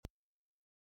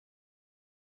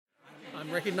I'm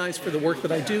recognized for the work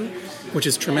that I do, which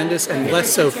is tremendous, and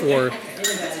less so for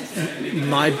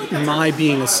my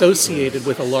being associated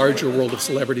with a larger world of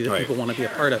celebrity that people want to be a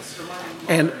part of.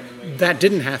 And that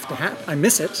didn't have to happen. I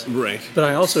miss it. Right. But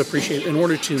I also appreciate, in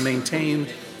order to maintain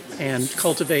and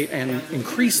cultivate and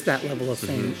increase that level of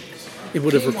fame, it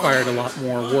would have required a lot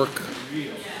more work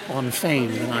on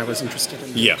fame than I was interested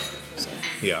in. Yeah.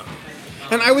 Yeah.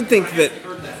 And I would think that,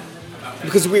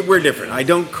 because we're different, I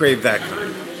don't crave that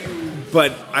kind.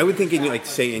 But I would think,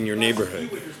 say, in your neighborhood,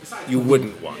 you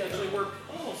wouldn't want that.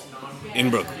 In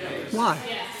Brooklyn. Why?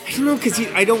 I don't know, because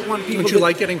I don't want people Don't you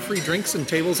like getting free drinks and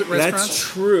tables at restaurants? That's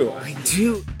true. I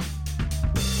do.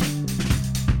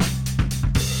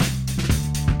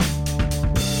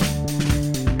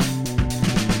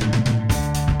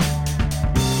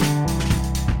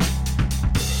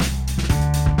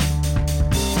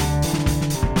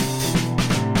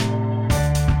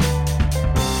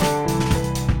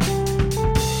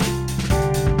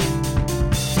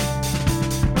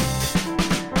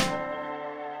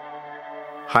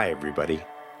 Hi, everybody.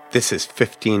 This is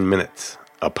 15 Minutes,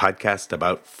 a podcast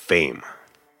about fame.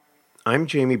 I'm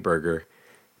Jamie Berger,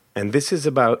 and this is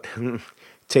about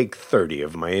take 30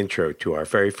 of my intro to our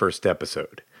very first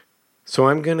episode. So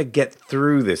I'm going to get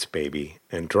through this baby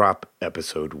and drop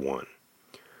episode 1.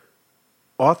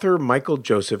 Author Michael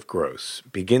Joseph Gross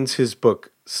begins his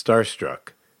book,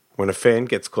 Starstruck, When a Fan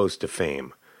Gets Close to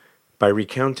Fame, by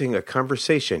recounting a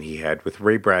conversation he had with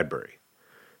Ray Bradbury,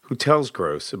 who tells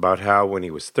Gross about how when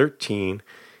he was 13,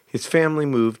 his family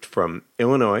moved from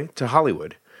Illinois to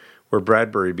Hollywood, where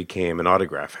Bradbury became an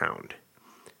autograph hound.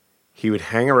 He would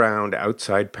hang around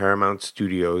outside Paramount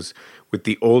Studios with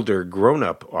the older,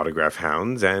 grown-up autograph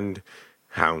hounds and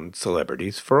hound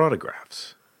celebrities for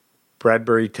autographs.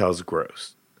 Bradbury tells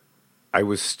Gross, "I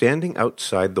was standing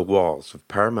outside the walls of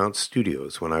Paramount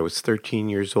Studios when I was 13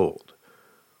 years old,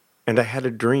 and I had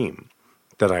a dream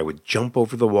that I would jump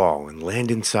over the wall and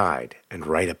land inside and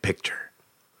write a picture."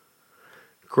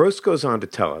 Gross goes on to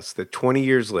tell us that 20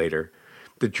 years later,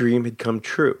 the dream had come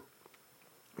true.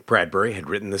 Bradbury had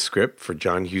written the script for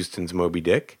John Huston's Moby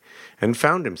Dick and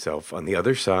found himself on the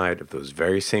other side of those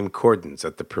very same cordons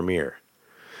at the premiere,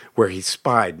 where he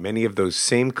spied many of those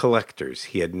same collectors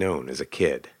he had known as a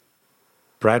kid.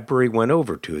 Bradbury went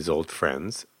over to his old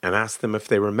friends and asked them if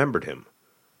they remembered him,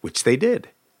 which they did.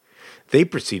 They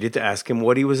proceeded to ask him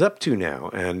what he was up to now,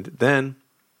 and then,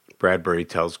 Bradbury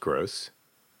tells Gross,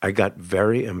 "I got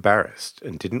very embarrassed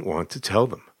and didn't want to tell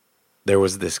them. There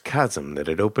was this chasm that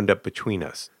had opened up between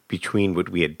us, between what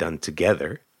we had done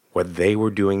together, what they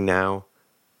were doing now,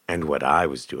 and what I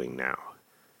was doing now.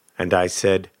 And I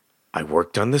said, 'I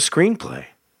worked on the screenplay.'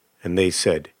 And they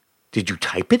said, 'Did you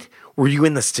type it? Were you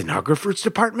in the stenographer's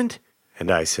department?'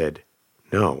 And I said,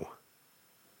 'No,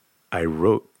 I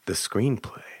wrote the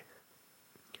screenplay.'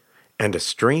 And a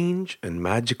strange and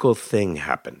magical thing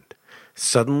happened.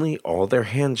 Suddenly, all their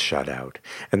hands shot out,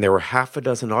 and there were half a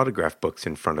dozen autograph books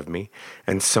in front of me,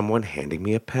 and someone handing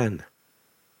me a pen.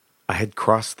 I had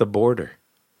crossed the border.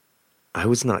 I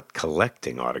was not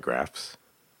collecting autographs.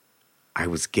 I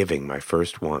was giving my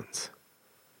first ones.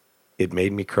 It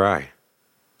made me cry.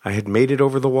 I had made it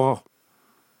over the wall,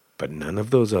 but none of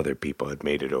those other people had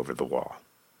made it over the wall."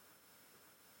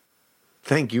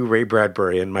 Thank you, Ray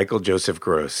Bradbury and Michael Joseph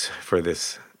Gross, for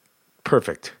this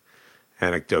perfect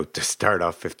anecdote to start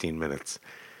off 15 minutes.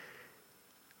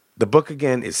 The book,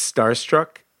 again, is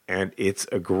Starstruck, and it's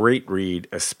a great read,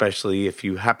 especially if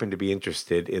you happen to be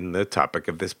interested in the topic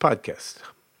of this podcast.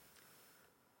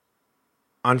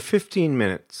 On 15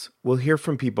 minutes, we'll hear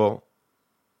from people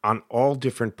on all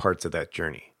different parts of that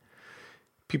journey.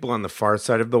 People on the far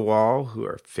side of the wall who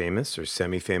are famous or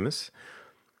semi-famous.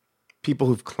 People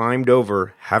who've climbed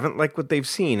over, haven't liked what they've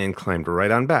seen, and climbed right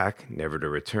on back, never to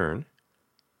return.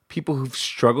 People who've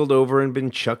struggled over and been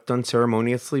chucked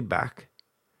unceremoniously back.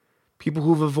 People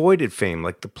who've avoided fame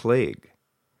like the plague.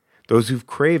 Those who've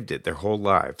craved it their whole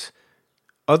lives.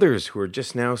 Others who are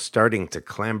just now starting to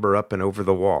clamber up and over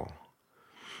the wall.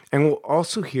 And we'll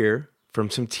also hear from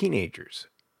some teenagers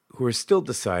who are still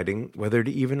deciding whether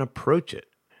to even approach it.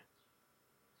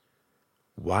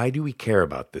 Why do we care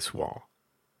about this wall?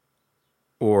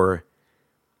 Or,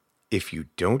 if you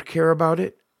don't care about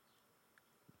it,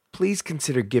 please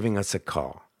consider giving us a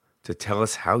call to tell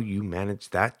us how you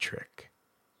manage that trick.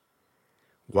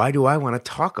 Why do I want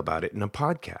to talk about it in a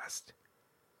podcast?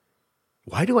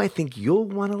 Why do I think you'll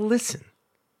want to listen?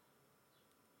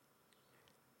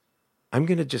 I'm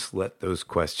going to just let those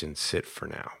questions sit for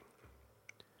now.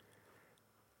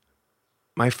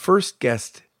 My first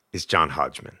guest is John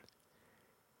Hodgman.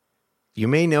 You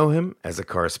may know him as a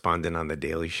correspondent on The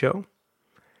Daily Show,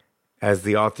 as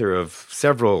the author of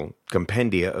several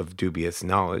compendia of dubious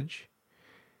knowledge,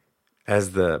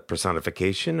 as the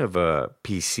personification of a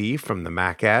PC from the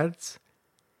Mac ads,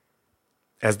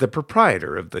 as the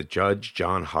proprietor of the Judge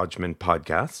John Hodgman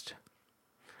podcast,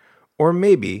 or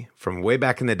maybe, from way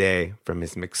back in the day, from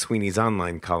his McSweeney's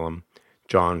Online column,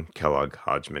 John Kellogg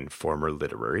Hodgman, former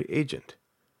literary agent,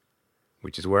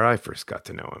 which is where I first got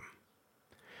to know him.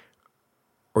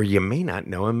 Or you may not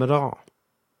know him at all.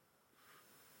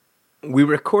 We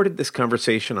recorded this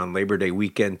conversation on Labor Day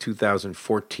weekend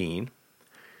 2014,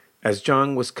 as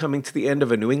John was coming to the end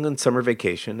of a New England summer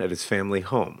vacation at his family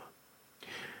home,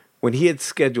 when he had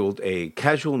scheduled a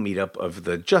casual meetup of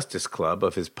the Justice Club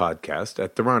of his podcast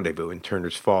at the Rendezvous in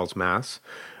Turners Falls, Mass.,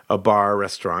 a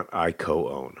bar-restaurant I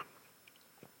co-own.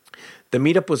 The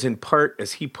meetup was in part,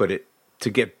 as he put it,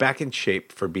 to get back in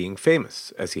shape for being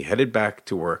famous as he headed back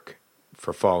to work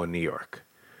for fall in New York.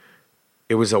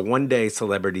 It was a one-day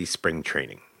celebrity spring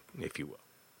training, if you will.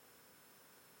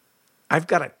 I've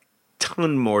got a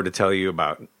ton more to tell you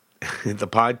about the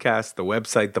podcast, the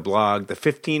website, the blog, the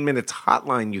 15 minutes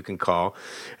hotline you can call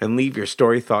and leave your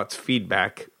story, thoughts,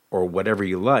 feedback, or whatever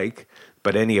you like,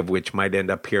 but any of which might end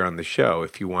up here on the show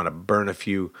if you want to burn a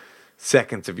few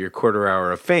seconds of your quarter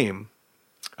hour of fame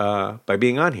by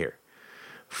being on here.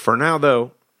 For now,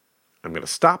 though, I'm going to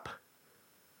stop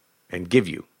and give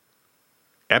you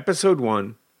episode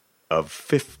 1 of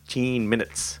 15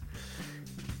 Minutes.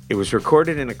 It was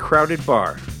recorded in a crowded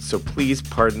bar, so please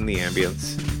pardon the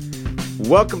ambience.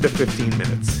 Welcome to 15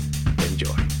 Minutes. Enjoy.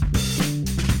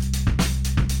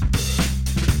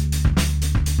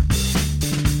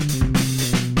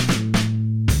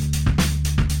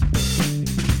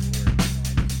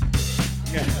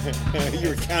 You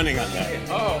were counting on that.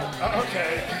 Oh,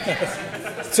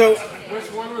 okay. So,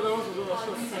 Which one were those?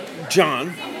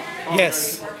 John.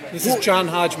 Yes, this is John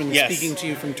Hodgman Yes. speaking to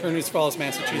you from Turners Falls,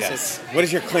 Massachusetts, What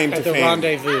is your claim to at the fame?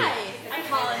 Rendezvous.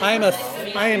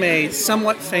 I am a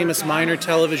somewhat famous minor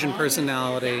television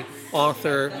personality,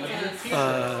 author,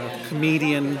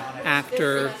 comedian,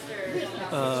 actor,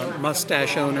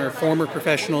 mustache owner, former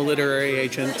professional literary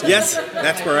agent. Yes,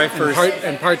 that's where I first...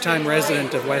 And part-time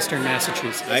resident of Western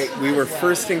Massachusetts. We were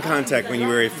first in contact when you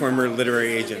were a former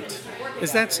literary agent.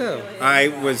 Is that so? I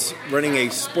was running a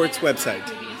sports website,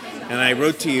 and I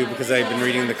wrote to you because I had been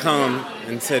reading the column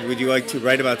and said, would you like to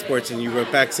write about sports? And you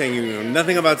wrote back saying you know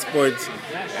nothing about sports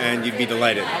and you'd be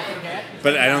delighted.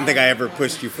 But I don't think I ever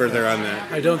pushed you further on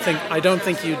that. I don't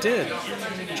think you did.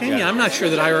 Jamie, Yeah. I'm not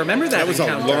sure that I remember that. That was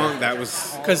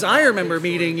encounter. Because I remember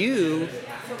meeting you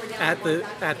at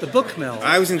the book mill.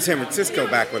 I was in San Francisco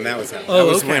back when that was happening. Oh,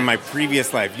 that was okay. in my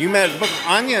previous life. You met,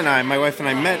 Anya and I, my wife and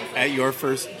I met at your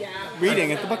first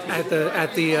reading at the book mill.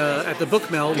 At the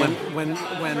book mill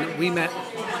when we met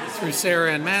through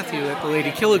Sarah and Matthew at the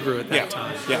Lady Killigrew at that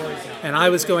time. Yeah. And I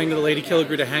was going to the Lady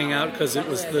Killigrew to hang out because it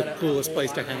was the coolest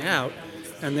place to hang out.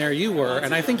 And there you were,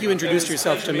 and I think you introduced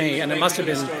yourself to me, and it must have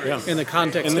been in the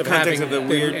context of having the been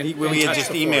weird in we had touch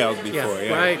just before. emailed before.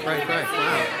 Yeah. Right.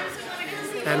 Wow.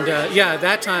 And at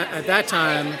that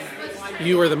time,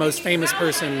 you were the most famous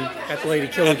person at the Lady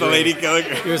Killigrew. At the Lady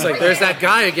Killigrew. He was like, "There's that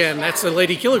guy again. That's the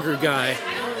Lady Killigrew guy.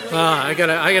 I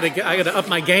gotta up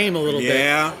my game a little bit."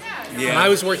 Yeah. And I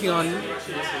was working on.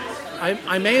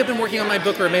 I may have been working on my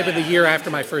book, or maybe the year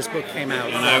after my first book came out.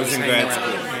 And I was in hanging grad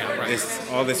around. school. Yeah, right.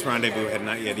 All this rendezvous had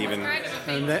not yet even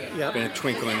And that, been a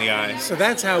twinkle in the eye. So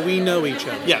that's how we know each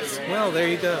other. Yes. Well, there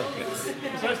you go.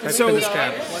 That's So been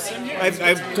established.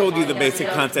 I've told you the basic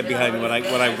concept behind what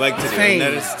I would like to do, Fame.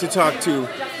 and that is to talk to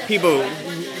people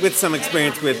with some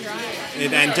experience with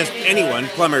it, and just anyone,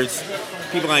 plumbers,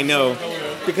 people I know,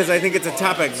 because I think it's a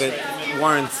topic that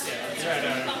warrants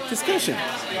discussion.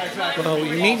 Well,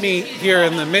 you meet me here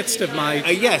in the midst of my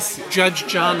Yes. Judge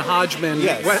John Hodgman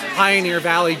Yes. Pioneer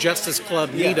Valley Justice Club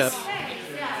Yes. meetup.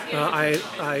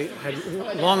 I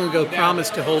had long ago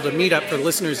promised to hold a meetup for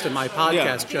listeners to my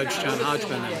podcast, Judge John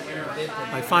Hodgman,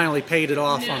 and I finally paid it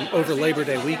off over Labor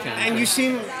Day weekend. And you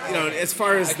seem, as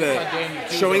far as the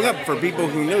showing up for people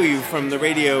who know you from the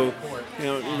radio,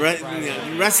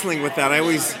 wrestling with that,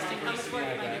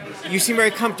 you seem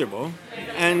very comfortable.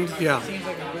 And yeah.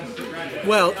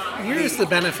 Well, here's the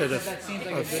benefit of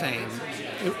fame.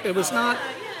 It was not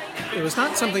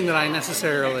something that I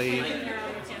necessarily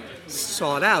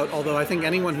sought out, although I think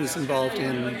anyone who's involved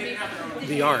in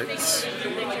the arts,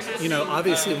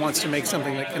 obviously wants to make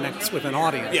something that connects with an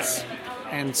audience. Yes.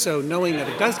 And so knowing that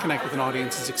it does connect with an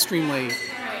audience is extremely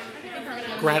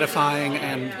gratifying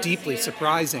and deeply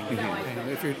surprising, you know,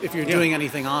 if you're doing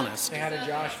anything honest. They had a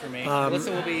Josh for me.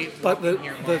 Melissa will be But the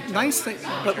here. nice thing,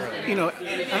 but you know,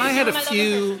 and I had a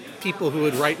few people who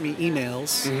would write me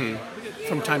emails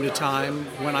from time to time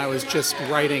when I was just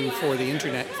writing for the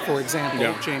internet. For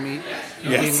example, Jamie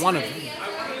being one of them,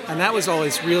 and that was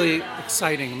always really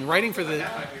exciting. I mean, writing for the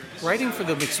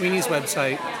McSweeney's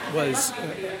website was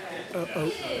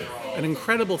an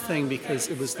incredible thing because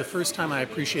it was the first time I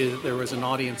appreciated that there was an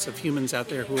audience of humans out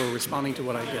there who were responding to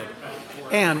what I did,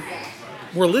 and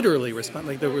were literally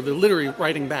responding. Like they were literally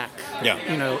writing back. Yeah.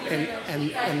 You know,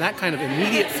 and that kind of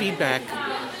immediate feedback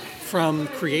from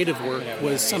creative work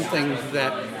was something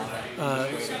that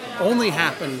only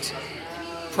happened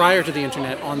prior to the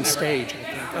internet on stage, I think.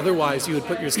 Otherwise, you would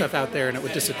put your stuff out there and it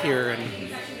would disappear, and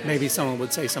maybe someone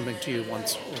would say something to you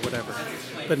once or whatever.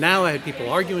 But now I had people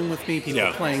arguing with me,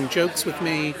 people playing jokes with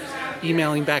me,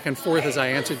 emailing back and forth as I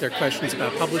answered their questions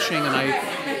about publishing,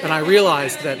 and I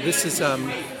realized that this is a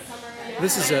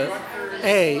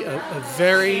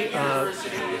very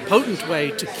potent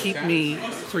way to keep me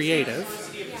creative,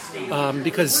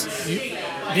 because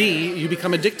you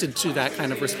become addicted to that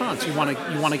kind of response. You want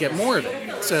to get more of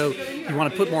it, so you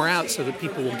want to put more out so that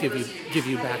people will give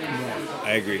you back more.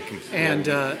 I agree completely. And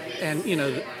you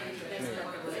know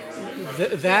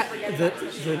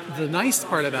the nice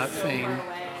part about Fame,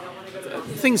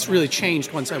 things really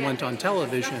changed once I went on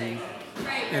television.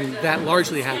 And that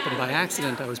largely happened by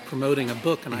accident. I was promoting a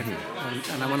book, and I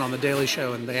went on The Daily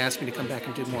Show, and they asked me to come back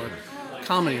and do more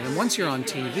comedy. And once you're on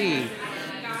TV,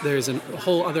 there's a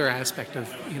whole other aspect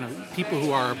of, you know, people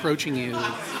who are approaching you,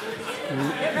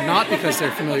 not because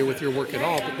they're familiar with your work at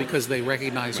all, but because they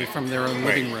recognize you from their own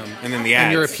living room. And then the ads.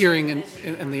 And you're appearing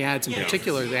in the ads in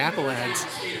particular, the Apple ads.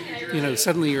 You know,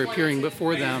 suddenly you're appearing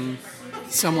before them,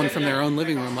 someone from their own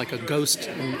living room, like a ghost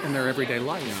in their everyday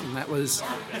life. And that was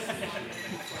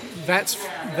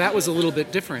a little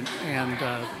bit different, and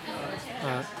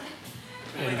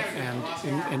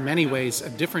in many ways a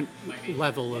different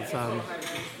level of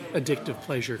addictive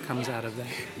pleasure comes out of that.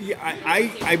 Yeah,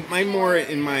 I more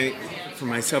for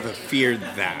myself have feared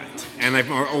that, and I've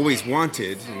always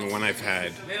wanted, you know, when I've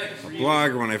had a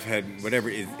blog or when I've had whatever,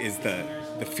 is the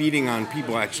feeding on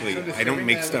people. Actually, I don't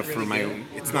make stuff for my own.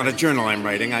 It's not a journal I'm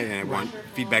writing. I want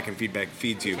feedback, and feedback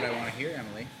feeds you. But I want to hear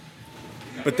Emily.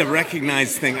 But the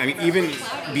recognized thing, I mean, even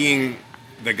being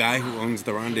the guy who owns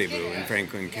the Rendezvous in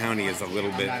Franklin County is a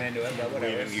little bit. Not into it, but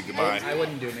whatever. You goodbye. I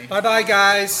wouldn't do me. Bye-bye,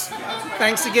 guys.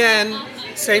 Thanks again.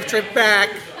 Safe trip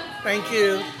back. Thank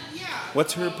you.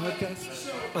 What's her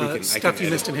podcast? Stuff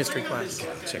You Missed in History Class.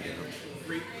 Check it out.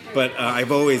 But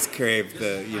I've always craved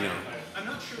the, you know,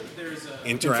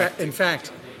 interact. In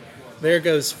fact, there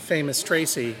goes famous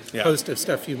Tracy, host of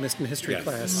Stuff You Missed in History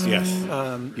Class. Yes.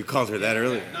 You called her that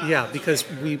earlier. Yeah, because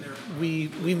we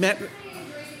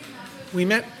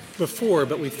met before,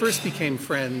 but we first became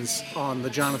friends on the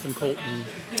Jonathan Colton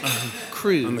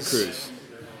cruise. On the cruise.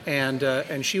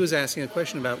 And she was asking a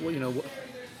question about, you know,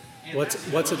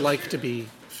 what's it like to be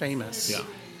famous? Yeah.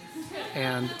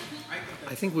 And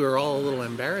I think we were all a little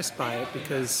embarrassed by it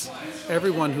because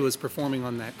everyone who was performing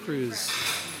on that cruise,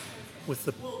 with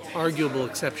the arguable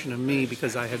exception of me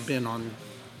because I had been on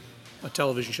a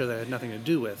television show that I had nothing to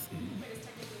do with,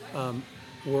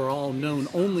 were all known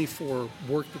only for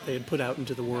work that they had put out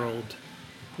into the world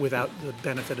without the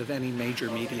benefit of any major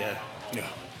media. Yeah.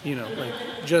 You know, like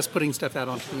just putting stuff out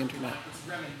onto the internet.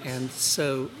 And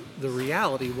so the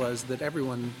reality was that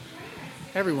everyone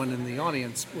in the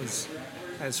audience was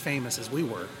as famous as we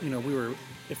were. You know,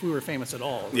 if we were famous at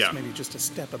all, it was maybe just a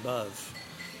step above.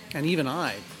 And even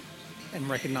I am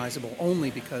recognizable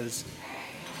only because,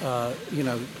 you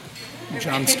know,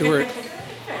 Jon Stewart,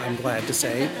 I'm glad to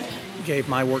say, gave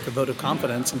my work a vote of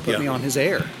confidence and put me on his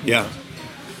air. Yeah.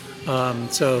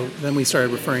 So then we started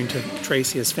referring to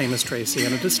Tracy as Famous Tracy,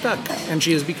 and it has stuck. And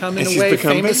she has become, in And a she's way,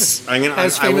 become famous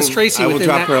famous. Famous Tracy I will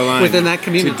drop her a line within that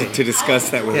community. to discuss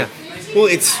that with Yeah. her. Well,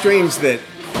 it's strange that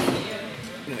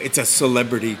it's a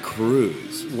celebrity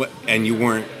cruise, and you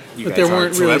weren't. You But guys there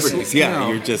aren't weren't really celebrities.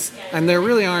 no. You're just. And there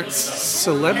really aren't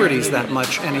celebrities that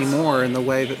much anymore in the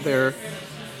way that there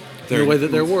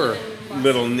were.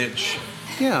 Little niche,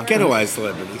 Yeah. ghettoized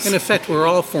celebrities. In effect, we're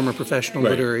all former professional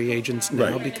Right. literary agents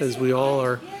now Right. because we all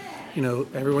are, you know,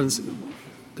 everyone's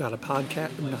got a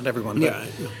podcast. Not everyone, but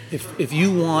if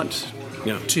you want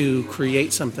to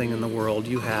create something in the world,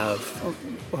 you have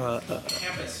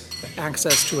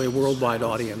access to a worldwide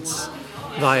audience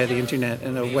via the internet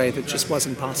in a way that just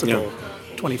wasn't possible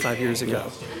 25 years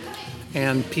ago.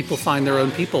 and people find their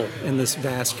own people in this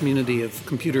vast community of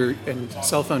computer and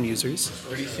cell phone users,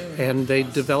 and they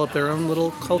develop their own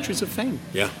little cultures of fame.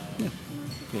 Yeah.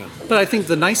 But I think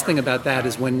the nice thing about that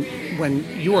is when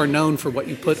you are known for what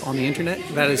you put on the internet,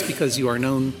 that is because you are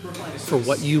known for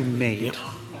what you made,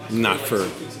 Not for.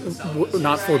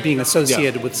 not for being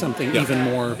associated with something Yeah.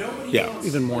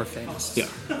 even more famous. Yeah.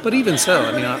 But even so,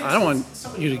 I mean, I don't want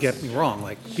you to get me wrong.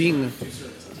 Like being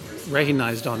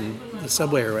recognized on the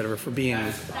subway or whatever for being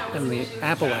in the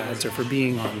Apple ads or for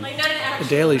being on the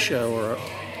Daily Show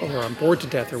or on Bored to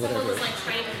Death or whatever,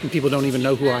 and people don't even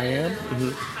know who I am.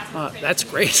 That's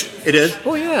great. It is.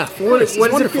 Oh yeah. What It's does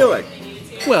it wonderful. feel like?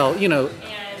 Well,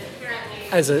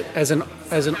 as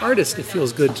an artist, it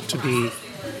feels good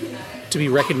to be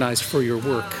recognized for your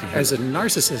work. As a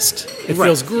narcissist, it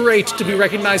feels great to be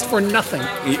recognized for nothing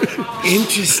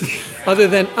Interesting. other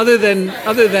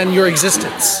than your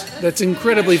existence. That's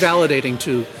incredibly validating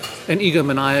to an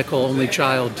egomaniacal only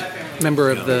child member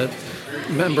of the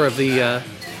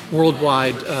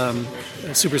worldwide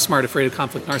super smart, afraid of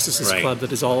conflict narcissist Right. club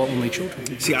that is all only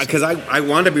children. See, because I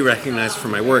want to be recognized for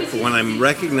my work, but when I'm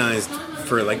recognized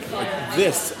for like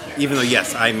this, even though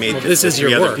yes, I made this this is for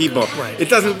your other work. people, Right. it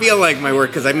doesn't feel like my work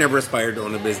because I've never aspired to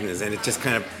own a business, and it just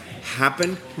kind of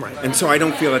happened, Right. and so I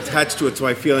don't feel attached to it. So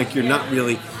I feel like you're not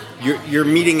really. You're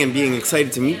meeting and being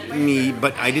excited to meet me,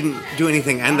 but I didn't do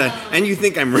anything, and you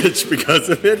think I'm rich because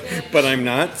of it, but I'm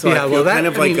not. So Yeah, I feel well, that- kind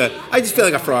of I like mean- I just feel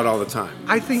like a fraud all the time.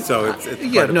 I think so. It's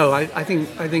yeah, part of- no, I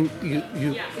think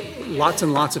you lots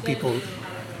and lots of people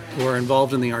who are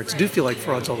involved in the arts do feel like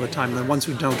frauds all the time. The ones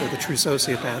who don't are the true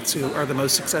sociopaths who are the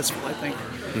most successful, I think.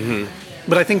 Mm-hmm.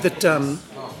 But I think that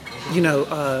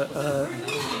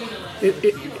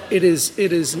it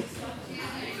is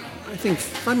I think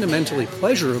fundamentally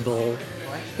pleasurable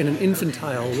in an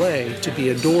infantile way to be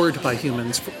adored by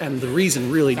humans, and the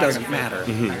reason really doesn't matter.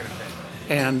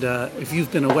 And if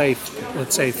you've been away,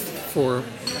 let's say, for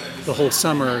the whole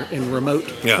summer in remote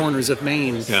Yeah. corners of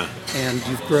Maine, Yeah. and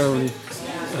you've grown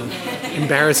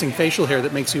embarrassing facial hair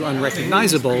that makes you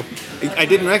unrecognizable, I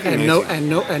didn't recognize and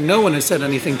you. no one has said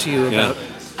anything to you Yeah. about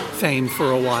fame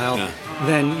for a while, Yeah.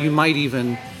 then you might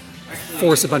even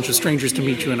force a bunch of strangers to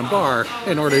meet you in a bar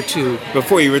in order to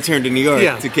Before you return to New York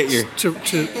to get your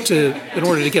in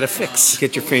order to get a fix.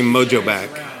 fame mojo back.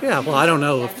 Yeah, well, I don't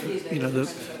know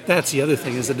if that's the other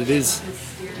thing, is that it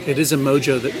is a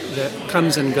mojo that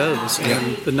comes and goes,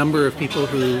 and the number of people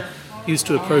who used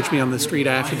to approach me on the street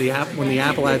after when the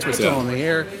Apple ads were still Yeah. on the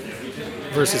air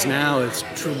versus now, it's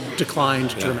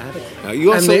declined dramatically.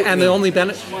 You also- and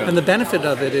the benefit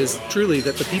of it is truly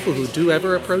that the people who do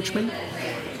ever approach me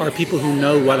are people who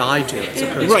know what I do, as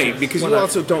opposed Right, to because what you I-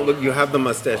 also don't look. You have the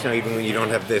mustache now, even when you don't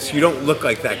have this. You don't look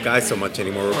like that guy so much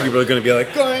anymore. Where people are going to be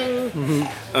like, "Going."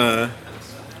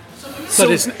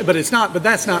 But it's not. But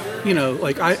that's not.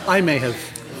 Like I may have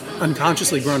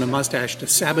unconsciously grown a mustache to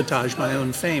sabotage my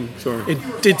own fame. Sure. It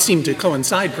did seem to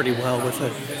coincide pretty well with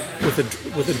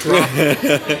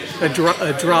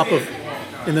a drop of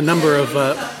in the number of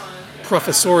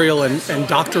professorial and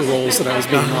doctor roles that I was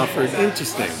being offered.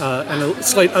 Interesting. And a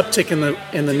slight uptick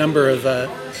in the number of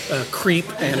creep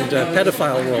and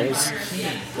pedophile roles.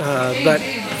 But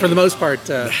for the most part,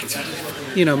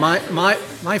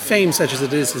 my fame, such as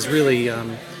it is, has really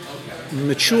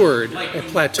matured, it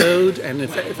plateaued, and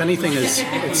if anything,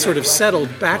 it's sort of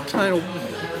settled back kind of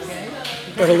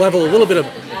at a level a little bit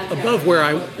above where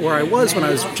I was when I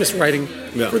was just writing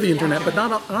for the internet, but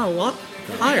not a lot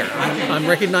higher. I'm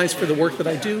recognized for the work that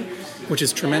I do, which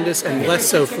is tremendous, and less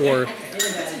so for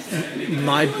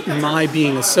my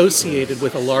being associated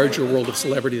with a larger world of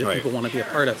celebrity that people want to be a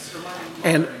part of.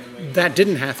 And that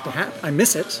didn't have to happen. I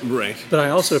miss it. Right. But I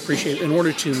also appreciate, in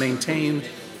order to maintain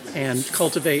and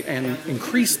cultivate and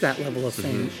increase that level of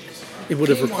fame, it would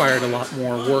have required a lot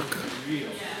more work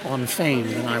on fame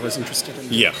than I was interested in.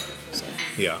 Yeah.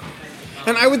 Yeah.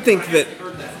 And I would think that,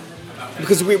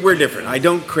 because we're different, I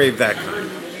don't crave that kind.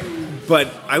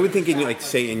 But I would think,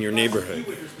 say, in your neighborhood,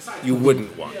 you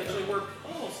wouldn't want that.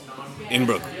 In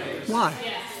Brooklyn. Why?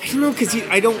 I don't know, because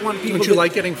I don't want people Don't you to...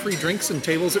 like getting free drinks and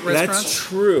tables at restaurants? That's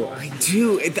true. I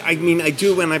do. I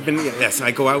do when I've been... Yes,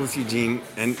 I go out with Eugene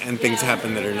and things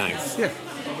happen that are nice. Yeah.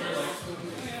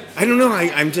 I don't know.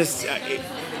 I'm just...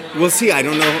 we'll see. I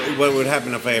don't know what would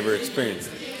happen if I ever experienced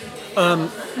it.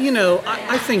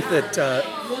 I think that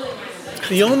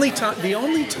the only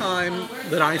time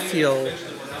that I feel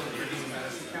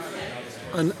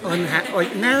unhappy,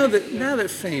 like now that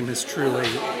fame has truly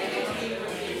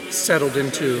settled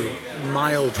into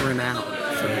mild renown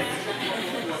for me,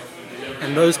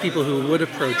 And those people who would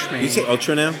approach me... You say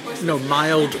ultra now? No,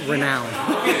 mild renown.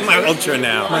 My ultra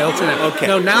now. My ultra renown. Okay.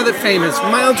 No, now that fame is...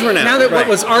 Mild renown. Now that what Right.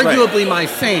 was arguably my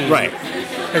fame Right.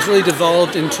 has really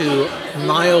devolved into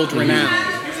mild renown.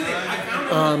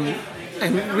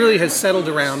 And really has settled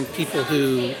around people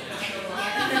who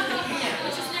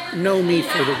know me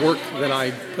for the work that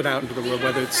I put out into the world,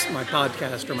 whether it's my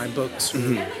podcast or my books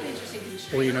or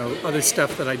other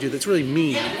stuff that I do that's really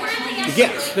me.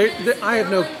 Yes. I have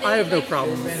no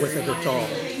problem with it at all.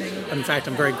 In fact,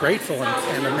 I'm very grateful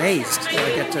and amazed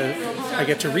that I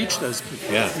get to reach those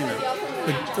people. Yeah.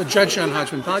 The Judge John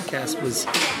Hodgman podcast was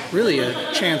really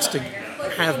a chance to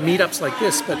have meetups like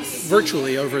this, but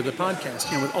virtually over the podcast,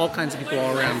 with all kinds of people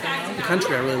all around the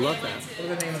country. I really love that. What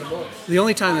was the name of the book? The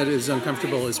only time that it is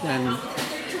uncomfortable is when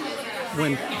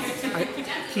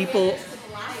people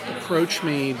approach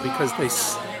me because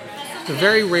the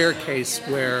very rare case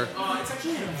where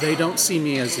they don't see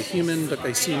me as a human, but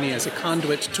they see me as a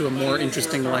conduit to a more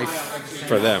interesting life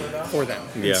For them.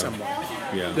 in some way.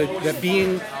 Yeah.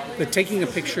 That taking a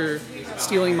picture,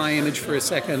 stealing my image for a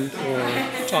second, or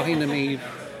talking to me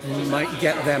might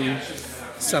get them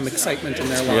some excitement in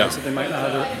their lives that they might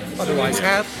not otherwise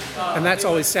have. And that's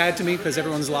always sad to me because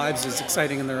everyone's lives is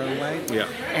exciting in their own way. Yeah.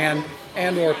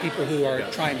 And or people who are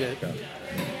trying to,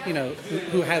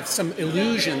 who have some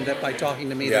illusion that by talking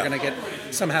to me they're going to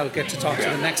somehow get to talk to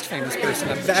the next famous person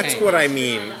up the That's chain. what I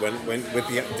mean when with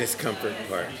the discomfort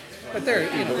part. But they're,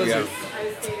 those are,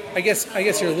 I guess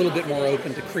you're a little bit more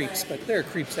open to creeps, but there are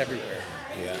creeps everywhere.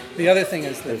 Yeah. The other thing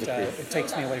is that it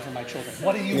takes me away from my children.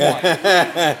 What do you want?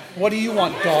 What do you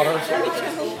want, daughter?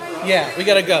 Yeah, we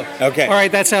gotta go. Okay. All right,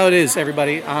 that's how it is,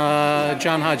 everybody.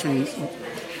 John Hodgman,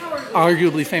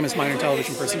 arguably famous minor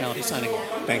television personality, signing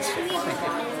off. Thanks. Thank you.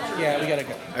 Yeah, we gotta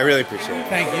go. I really appreciate it.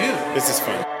 Thank you. This is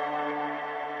fun.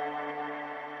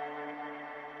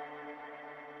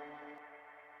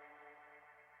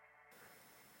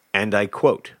 And I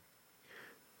quote,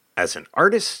 "As an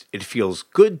artist, it feels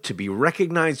good to be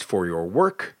recognized for your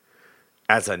work.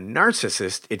 As a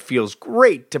narcissist, it feels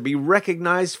great to be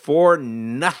recognized for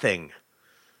nothing."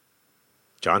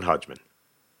 John Hodgman.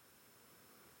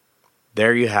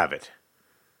 There you have it.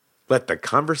 Let the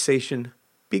conversation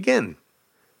begin.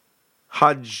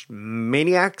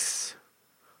 Hodgemaniacs,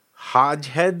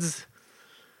 Hodgeheads,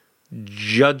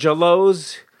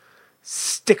 Judgealos,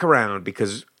 stick around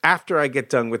because after I get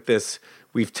done with this,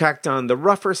 we've tacked on the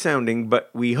rougher sounding but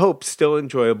we hope still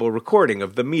enjoyable recording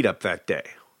of the meetup that day.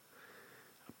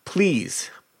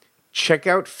 Please check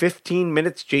out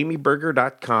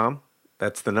 15minutesjamieberger.com.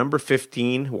 That's the number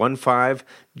 15, 15,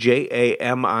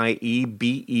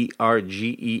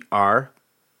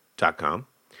 JAMIEBERGER.com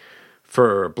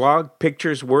for blog,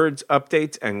 pictures, words,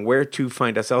 updates, and where to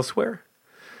find us elsewhere.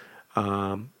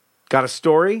 Got a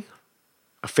story?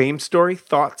 A fame story?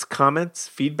 Thoughts, comments,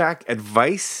 feedback,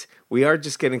 advice? We are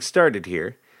just getting started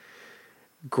here.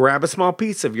 Grab a small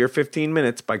piece of your 15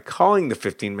 minutes by calling the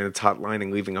 15 Minutes hotline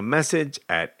and leaving a message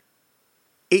at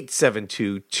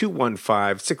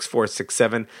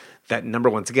 872-215-6467. That number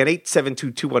once again,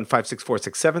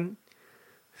 872-215-6467.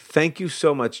 Thank you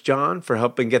so much, John, for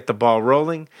helping get the ball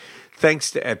rolling. Thanks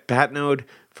to Ed Patnode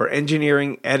for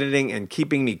engineering, editing, and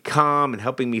keeping me calm and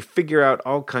helping me figure out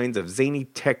all kinds of zany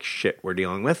tech shit we're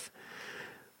dealing with.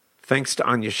 Thanks to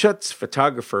Anya Schutz,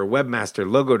 photographer, webmaster,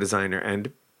 logo designer,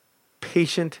 and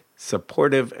patient,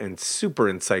 supportive, and super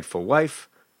insightful wife.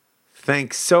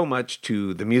 Thanks so much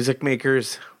to the music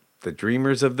makers, the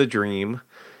dreamers of the dream,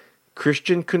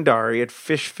 Christian Kundari at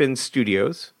Fishfin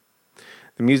Studios.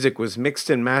 The music was mixed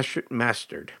and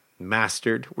mastered.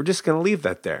 We're just going to leave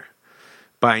that there.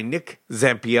 By Nick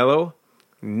Zampiello,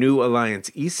 New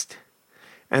Alliance East.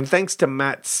 And thanks to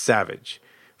Matt Savage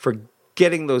for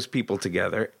getting those people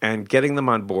together and getting them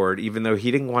on board, even though he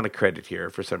didn't want a credit here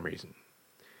for some reason.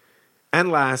 And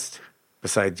last,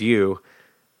 besides you,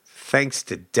 thanks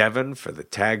to Devin for the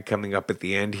tag coming up at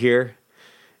the end here.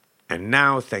 And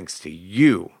now thanks to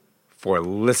you for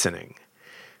listening.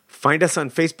 Find us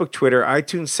on Facebook, Twitter,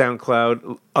 iTunes,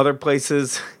 SoundCloud, other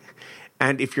places.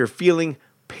 And if you're feeling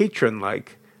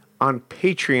patron-like, on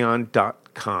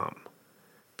patreon.com.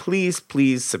 Please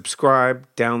subscribe,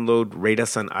 download, rate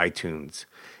us on iTunes.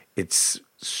 It's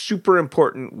super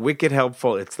important, wicked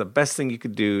helpful. It's the best thing you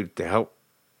could do to help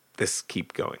this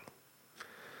keep going.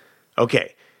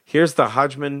 Okay, here's the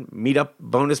Hodgman Meetup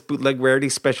Bonus Bootleg Rarity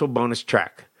Special Bonus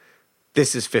Track.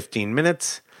 This is 15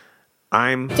 Minutes.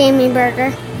 I'm Jamie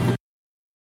Berger.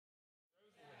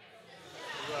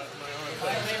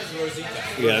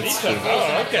 Yeah, that's true.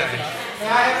 Oh, okay. May I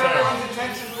have everyone's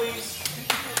attention, please?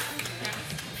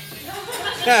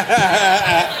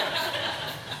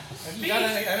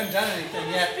 haven't done anything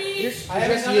yet. I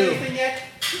haven't just done you. anything yet,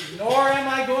 nor am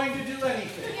I going to do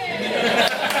anything.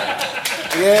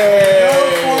 Yay! No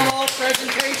formal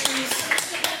presentations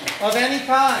of any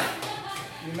kind.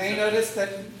 You may notice that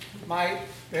my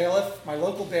bailiff, my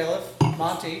local bailiff,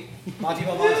 Monty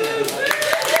Belmonte, everybody,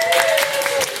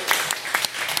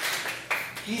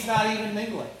 he's not even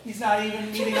mingling. He's not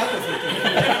even meeting up with me.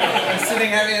 He's sitting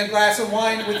having a glass of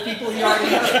wine with people he already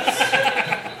knows.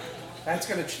 That's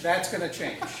gonna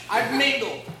change. I've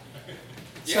mingled.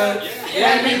 So,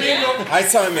 I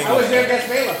saw him I was their guest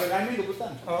bailiff, and I mingled with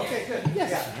them. oh, okay, good.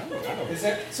 Yes.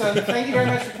 So thank you very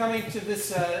much for coming to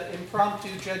this impromptu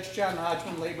Judge John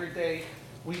Hodgman Labor Day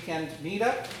weekend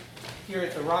meetup here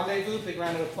at the Rendezvous. Big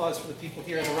round of applause for the people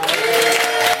here at the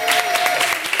Rendezvous.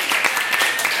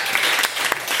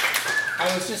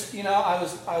 I was just,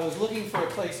 I was looking for a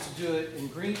place to do it in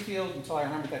Greenfield until I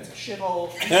remembered that's a shithole.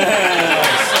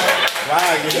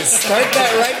 Wow, you just start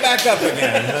that right back up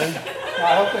again, huh?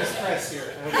 I hope there's press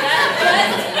here.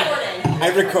 I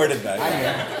recorded that.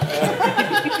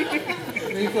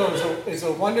 Greenfield is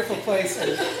a wonderful place, and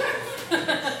it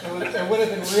would have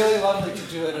been really lovely to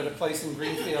do it at a place in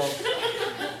Greenfield.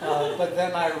 But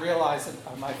then I realized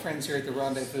that my friends here at the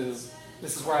Rendezvous,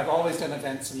 this is where I've always done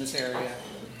events in this area,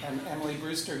 and Emily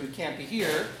Brewster, who can't be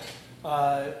here,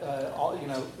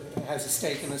 has a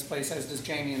stake in this place, as does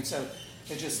Jamie, and so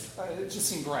it just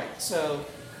seemed right. So.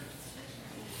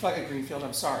 Fuck it, Greenfield,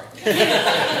 I'm sorry.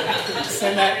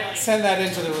 Send that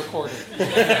into the recording. I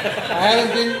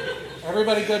haven't been,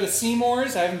 everybody go to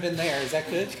Seymour's? I haven't been there. Is that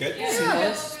good? Good.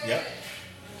 Seymour's? Yep.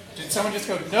 Did someone just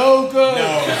go, no good?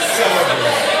 No, so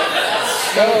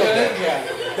So good? Yeah.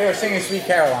 They were singing Sweet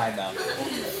Caroline, though.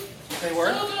 They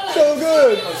were? so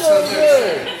good. So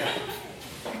good.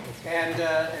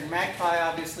 Yeah. And Magpie,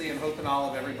 obviously, and Hope and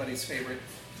Olive, everybody's favorite.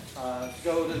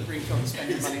 Go to the Greenfield and spend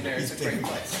your money there. It's a great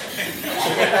place. You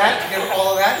get that? You get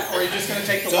all of that? Or are you just going to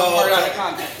take the one part out of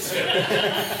context?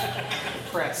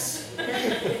 Press.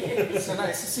 So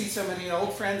nice to see so many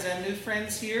old friends and new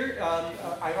friends here.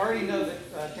 I already know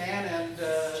that Dan and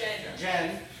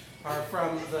Jen are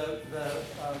from the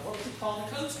what was it called?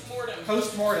 Coast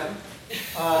Mortem.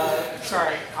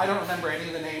 Sorry, I don't remember any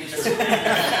of the names.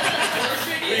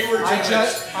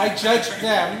 I judged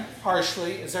them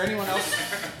harshly. Is there anyone else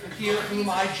here whom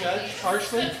I judged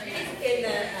harshly? In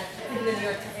the New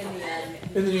York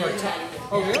In the New York Times.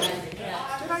 Oh, really?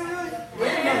 Yeah. Did I really? I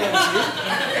didn't know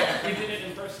that was you. We did it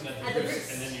in person at the Roots,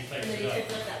 and then you typed And then it you up.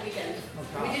 took that weekend.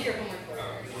 We did your homework for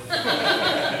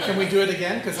us. Can we do it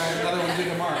again? Because I have another one due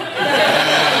tomorrow. I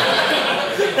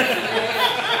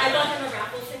bought him a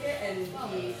raffle ticket, and he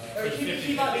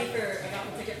bought me for a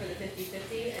raffle ticket for the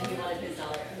 50-50, and he wanted his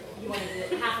dollar. He wanted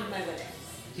half of my winnings.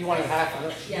 He wanted half of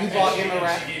it. Yeah. You bought him a She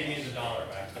rat. gave me the $1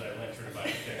 back that I went through to buy the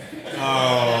ticket.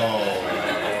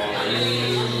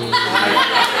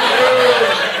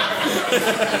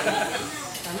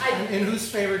 In whose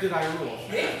favor did I rule?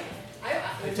 I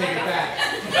Take it back.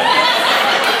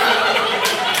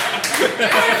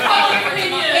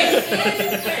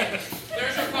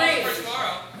 There's a phone for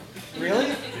tomorrow. Really?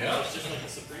 Yeah, it's just like the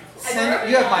Supreme Court.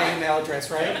 You have my email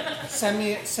address, right? Send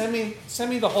me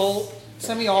the whole.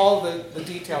 Send me all the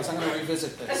details. I'm going to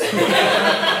revisit this.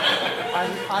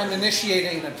 I'm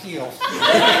initiating an appeal.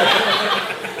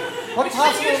 What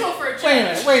possible? unusual for a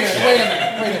judge. Wait a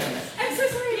minute. I'm so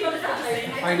sorry about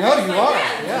that. I know you are.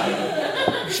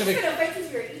 Yeah. You should You're have. gonna fight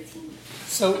since you were 18.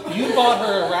 So you bought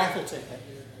her a raffle ticket.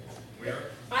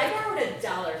 I borrowed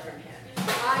 $1 from him.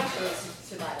 I chose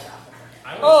to buy the raffle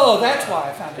ticket. Oh, that's why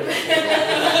I found it.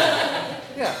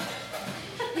 Yeah.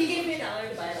 He gave me $1 to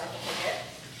buy a raffle ticket.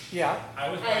 Yeah. I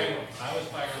was buying a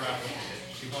raffle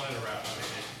ticket. She wanted a raffle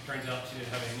ticket. Turns out she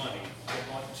didn't have any money. I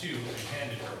bought two and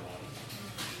handed her one.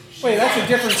 Wait, that's a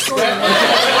different story.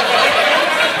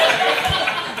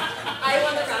 I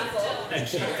won the raffle. And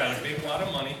she found a big wad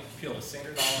of money, peeled a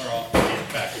single $1 off, and gave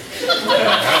it back to me.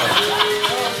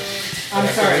 I'm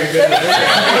sorry.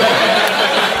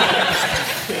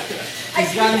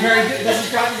 This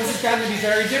has gotten to be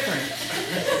very different.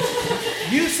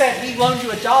 You said he loaned you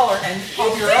 $1, and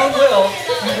of your own will,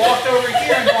 you walked over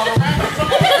here and bought a raffle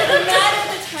ticket. It doesn't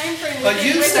matter the time frame. But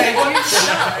you say,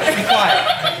 be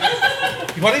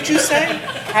quiet. What did you say?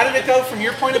 How did it go from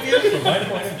your point of view? From my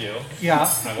point of view, Yeah.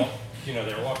 they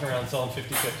were walking around selling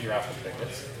 50-50 raffle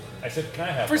tickets. I said, can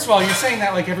I have First of one? all, you're saying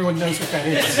that like everyone knows what that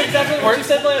is. That's exactly what you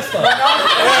said last time.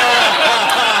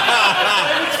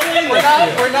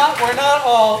 We're not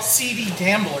all seedy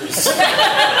gamblers.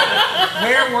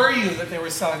 Where were you that they were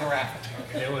selling a raffle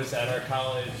ticket? It was at our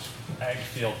college ag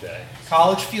field day.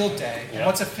 College field day. And Yep.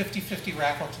 what's a 50-50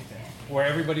 raffle ticket? where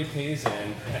everybody pays in,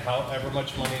 and however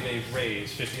much money they've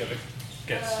raised, 50 of it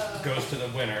goes to the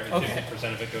winner, and Okay.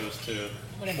 50% of it goes to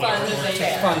Fund whatever. the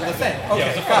thing. Fund the thing. Okay, Yeah,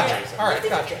 it's a gotcha. fundraiser. All right,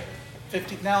 gotcha.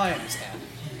 50. Now I understand.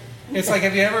 It's like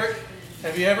have you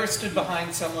ever stood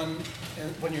behind someone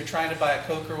when you're trying to buy a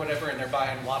Coke or whatever, and they're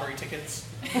buying lottery tickets?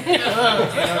 You know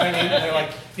what I mean? They're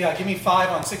like, yeah, give me 5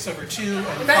 on 6/2 and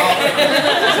 5.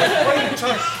 What are you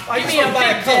talking? I just want to buy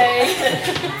a Coke.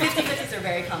 50/50s are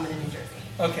very common in New Jersey.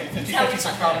 Okay, how we 50/50s are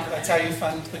fund common. it. That's how you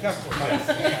fund the government.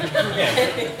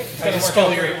 Yeah. I just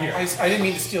stole your. I didn't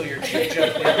mean to steal your joke. You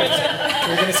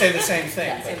were going to say the same thing.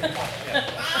 Yeah, same thing.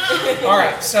 but- All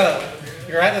right, so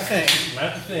you're at the thing. I'm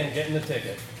at the thing, getting the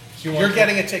ticket. You're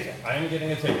getting a ticket. I am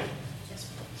getting a ticket.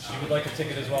 She would like a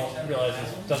ticket as well, realizes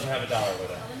it doesn't have $1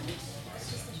 with it.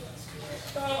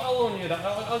 I'll loan you that.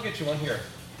 I'll get you one here.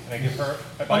 And I give her,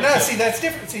 I buy Well, no, two. see, that's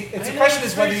different. See, it's the I know, question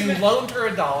it's is whether very you symmetric. loaned her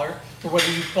 $1 or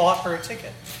whether you bought her a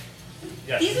ticket.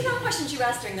 Yes. These are not questions you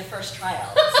asked during the first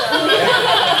trial. So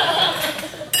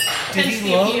Did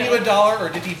he loan you $1 or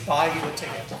did he buy you a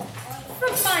ticket?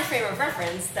 from my frame of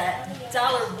reference, that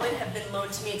dollar would have been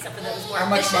loaned to me, except for that it was more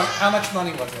efficient. How much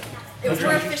money was it? It was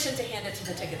more efficient to hand it to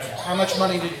the ticket sale. How much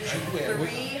money did you win?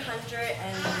 300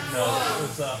 and No, it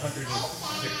was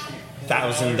 $160.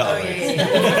 $1,000.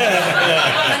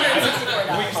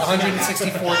 $164.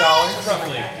 $164.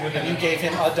 Roughly. And you gave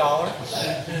him $1. I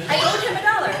owed him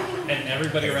 $1. And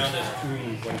everybody around us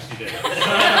oomed when she did it.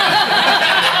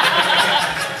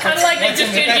 Kind of like they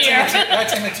just did here.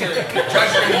 That's immaterial. I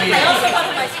also bought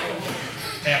him ice cream.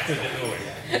 After the ooing.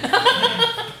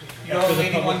 You owe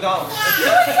maybe $1.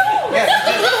 Yeah,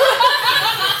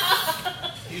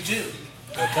 you do. You do.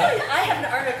 I have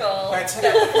an article Right, so-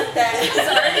 that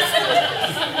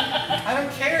I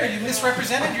don't care. You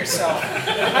misrepresented yourself.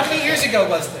 How many years ago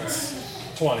was this?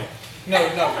 20. No,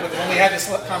 when we had this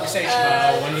conversation.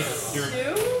 When did your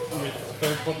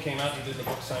third book came out, you did the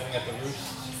book signing at the Roost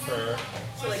for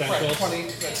Right,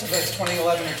 Essentials? that's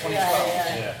 2011 or 2012.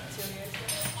 Yeah.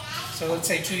 So let's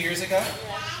say 2 years ago?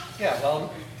 Yeah,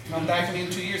 well, come back to me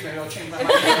in 2 years, maybe I'll change my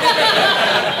mind.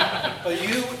 But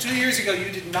you, 2 years ago, you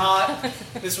did not,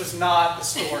 this was not the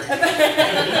story.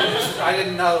 I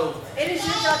didn't know. It is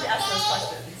your job to ask those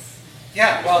questions.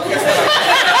 Yeah, well, guess what?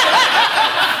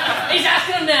 He's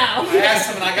asking him now. I asked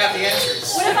him and I got the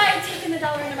answers. What if I had taken the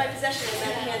dollar into my possession and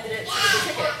then handed it to the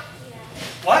ticket?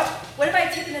 What? What if I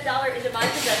had taken the dollar into my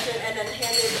possession and then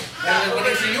handed And that then over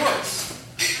when it's to you? yours.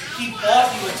 He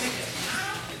bought you a ticket.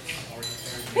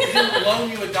 He didn't loan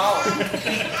you $1. He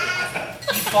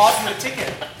bought you a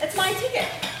ticket. It's my ticket.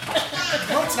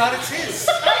 No, it's not, it's his. I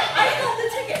held the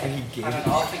ticket. I don't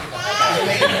know, I'll think about it.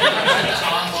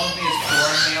 Tom loaned me his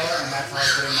flooring mailer, and that's how I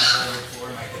put in my whole floor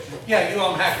in my kitchen. Yeah, you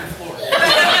own half your floor.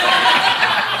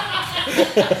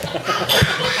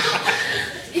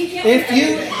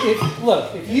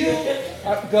 If you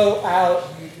go out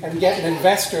and get an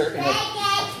investor in a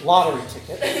lottery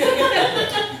ticket,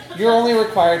 you're only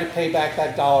required to pay back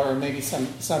that $1 or maybe some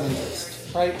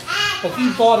interest, right? But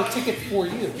he bought a ticket for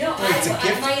you. No, It's a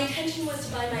gift. my intention was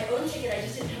to buy my own ticket. I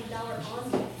just didn't have $1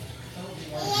 on me.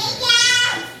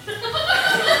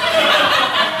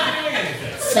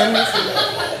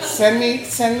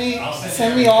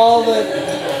 Send me all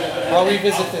the. I'll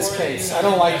revisit this case. I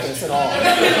don't like this at all.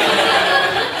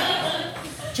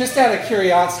 Just out of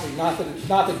curiosity, not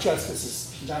that justice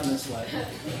is done this way.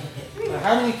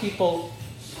 How many people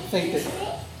think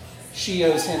that she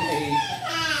owes him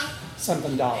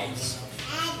something dollars?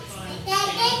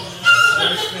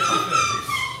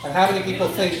 And how many people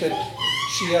think that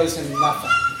she owes him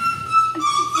nothing?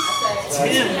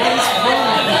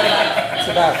 It's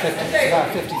about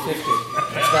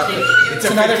 50-50. It's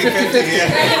another 50-50.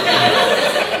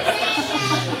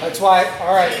 That's why,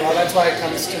 all right, well, that's why it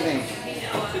comes to me.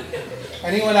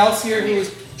 Anyone else here who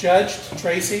was judged?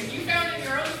 Tracy? You found it in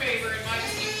your own favor, it might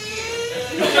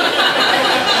seem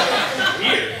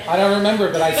I don't remember,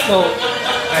 but I still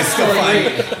agree.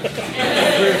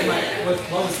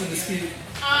 What was the dispute?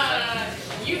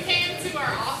 you came to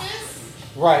our office,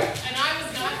 Right. and I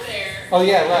was not there. Oh,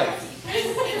 yeah, right.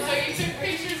 And so you took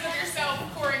pictures of yourself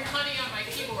pouring honey on my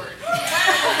keyboard. Yeah,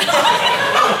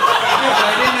 but I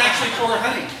didn't actually pour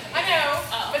honey. I know,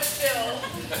 but still.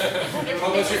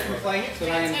 What was your complaint? That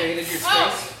I invaded your space?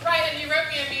 Oh, right, and you wrote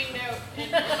me a mean note in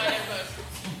my notebook.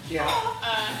 Yeah.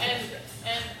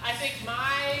 And I think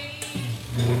my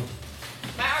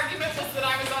argument was that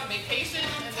I was on vacation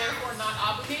and therefore not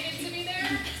obligated to be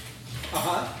there.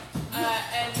 Uh-huh.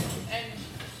 And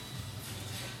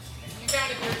you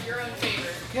found it in your own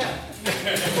favor. Yeah.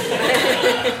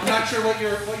 I'm not sure what you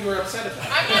were upset about.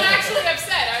 I'm not actually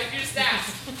upset. I just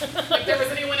asked if there was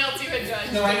anyone else you had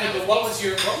done. No, I know, but what was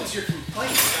your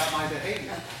complaint about my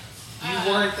behavior? You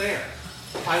weren't there.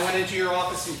 I went into your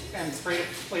office and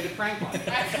played a prank on you.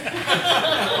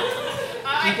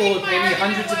 People would pay me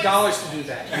hundreds of dollars to do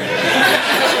that. I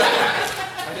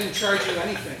didn't charge you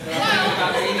anything. But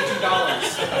I'm thinking about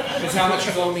 $82. It's how much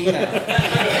you owe me now. In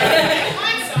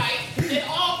hindsight, it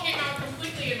all came out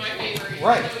completely in my favor, even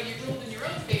Right. though you ruled in your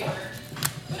own favor.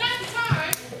 But at the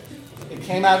time, It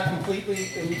came out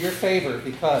completely in your favor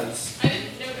because I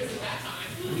didn't notice at that time.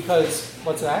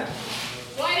 what's that?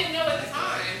 Well, I didn't know at the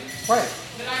time Right.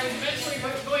 that I was eventually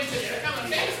going to become a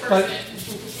famous But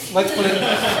person. let's put it.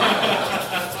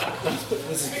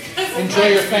 Enjoy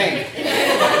your fame.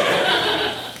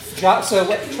 So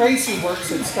Tracy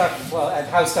works at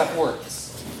How Stuff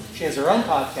Works. She has her own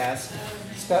podcast.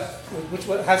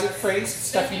 How's it phrased?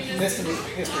 Stuff you missed in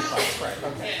history class, right?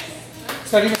 Okay.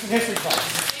 Stuff you missed in history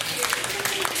class.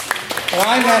 Well,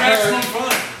 I met her.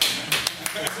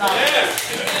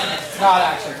 It's not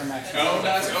actually from Maximum. Oh,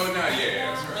 not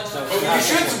yeah. So But you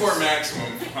should support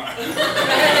Maximum Fun.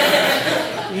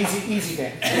 Easy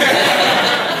Dan.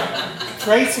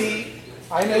 Tracy,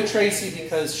 I know Tracy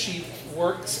because she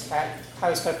works at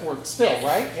How Stuff Works still,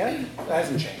 right? Yeah, that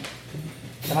hasn't changed.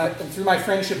 And through my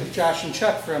friendship with Josh and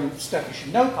Chuck from Stuff You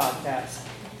Should Know podcast,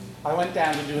 I went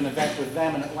down to do an event with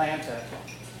them in Atlanta.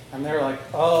 And they were like,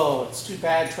 oh, it's too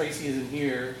bad Tracy isn't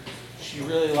here. She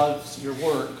really loves your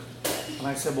work. And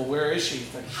I said, well, where is she?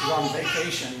 She's like, she's on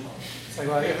vacation. It's like,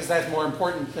 well, I guess that's more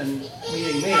important than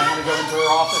meeting me. I'm going to go into her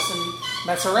office and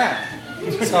mess around.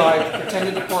 So I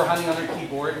pretended to pour honey on her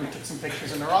keyboard and took some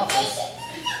pictures in her office.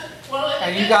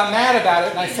 And you got mad about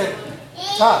it, and I said,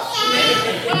 tough.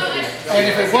 And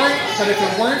if it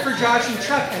weren't for Josh and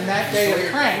Chuck and that day of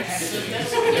pranks,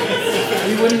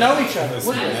 we wouldn't know each other,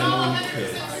 would we?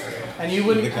 And you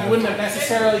wouldn't have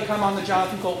necessarily come on the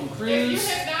Jonathan Colton If cruise. you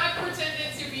had not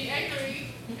pretended to be angry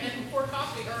and pour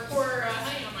coffee or pour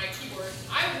honey on my keyboard,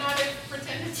 I would not have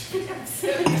pretended to be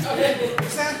upset.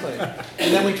 Exactly.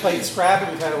 And then we played Scrabble.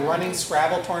 We've had a running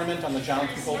Scrabble tournament on the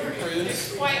Jonathan Colton cruise.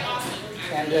 It's quite awesome.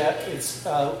 And it's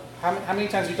how many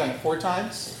times have you done it? 4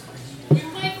 times? We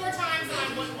played 4 times and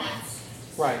I won once.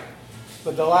 Right.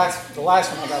 But the last one I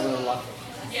got really lucky.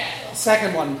 Yeah. The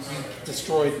second one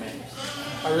destroyed me.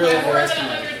 I really By more than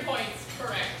underestimated. 100 points,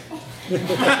 correct.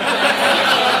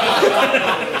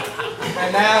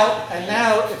 And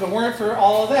now, if it weren't for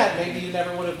all of that, maybe you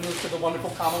never would have moved to the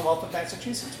wonderful Commonwealth of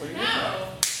Massachusetts, where you live now. No.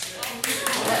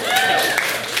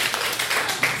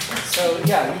 So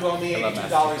yeah, you owe me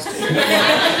 $82 too.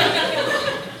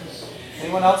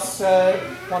 Anyone else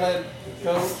want to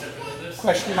go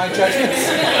question my judgments?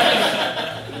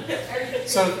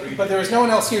 But there was no one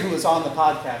else here who was on the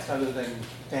podcast other than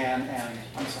Dan and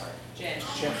Jen.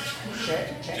 Okay. Sure.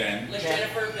 Jen.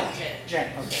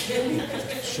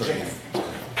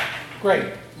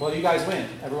 Great. Well, you guys win.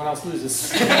 Everyone else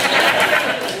loses.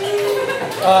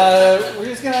 We're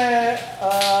just gonna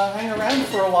hang around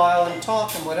for a while and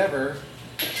talk and whatever.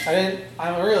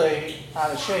 I'm really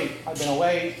out of shape. I've been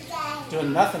away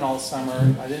doing nothing all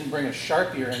summer. I didn't bring a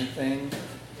Sharpie or anything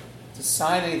to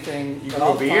sign anything. But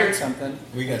I'll find something.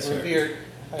 We got a beard.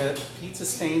 I had pizza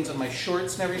stains on my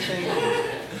shorts and everything.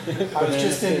 I was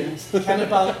just in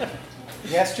Kennebunk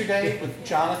yesterday with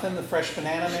Jonathan, the fresh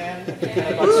banana man, at the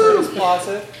Kennebunk Service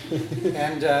Plaza.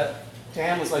 And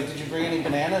Dan was like, did you bring any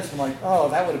bananas? I'm like, oh,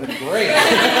 that would have been great.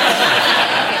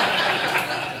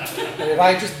 But if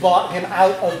I just bought him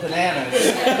out of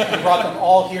bananas and brought them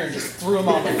all here and just threw them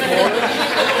on the floor.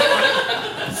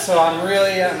 So I'm a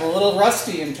little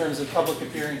rusty in terms of public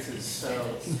appearances.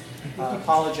 So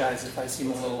apologize if I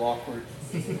seem a little awkward.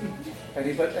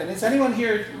 And does anyone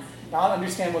here not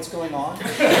understand what's going on?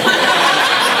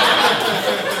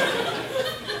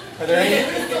 Are there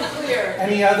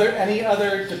any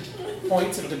other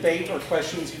points of debate or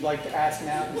questions you'd like to ask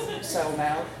now, settle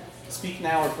now, speak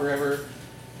now, or forever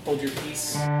hold your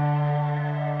peace?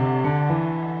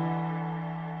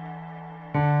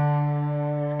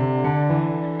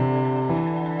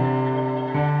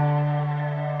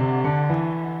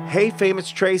 Hey, Famous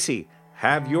Tracy,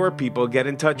 have your people get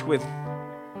in touch with,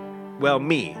 well,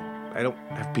 me. I don't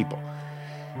have people.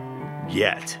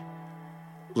 Yet.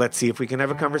 Let's see if we can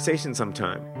have a conversation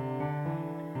sometime.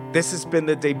 This has been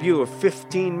the debut of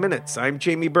 15 Minutes. I'm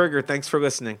Jamie Berger. Thanks for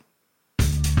listening.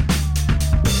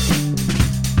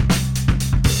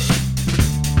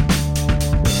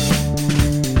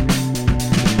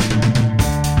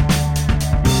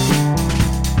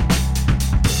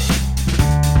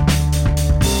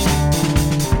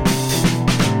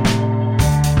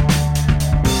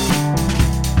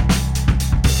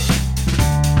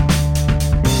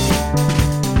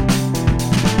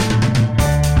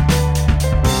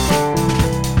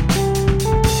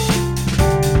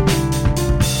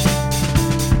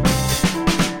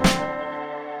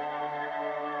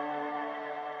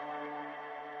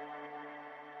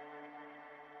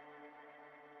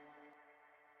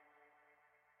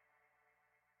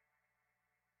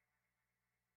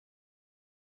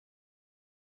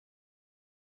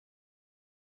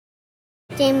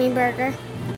 Jamie Berger.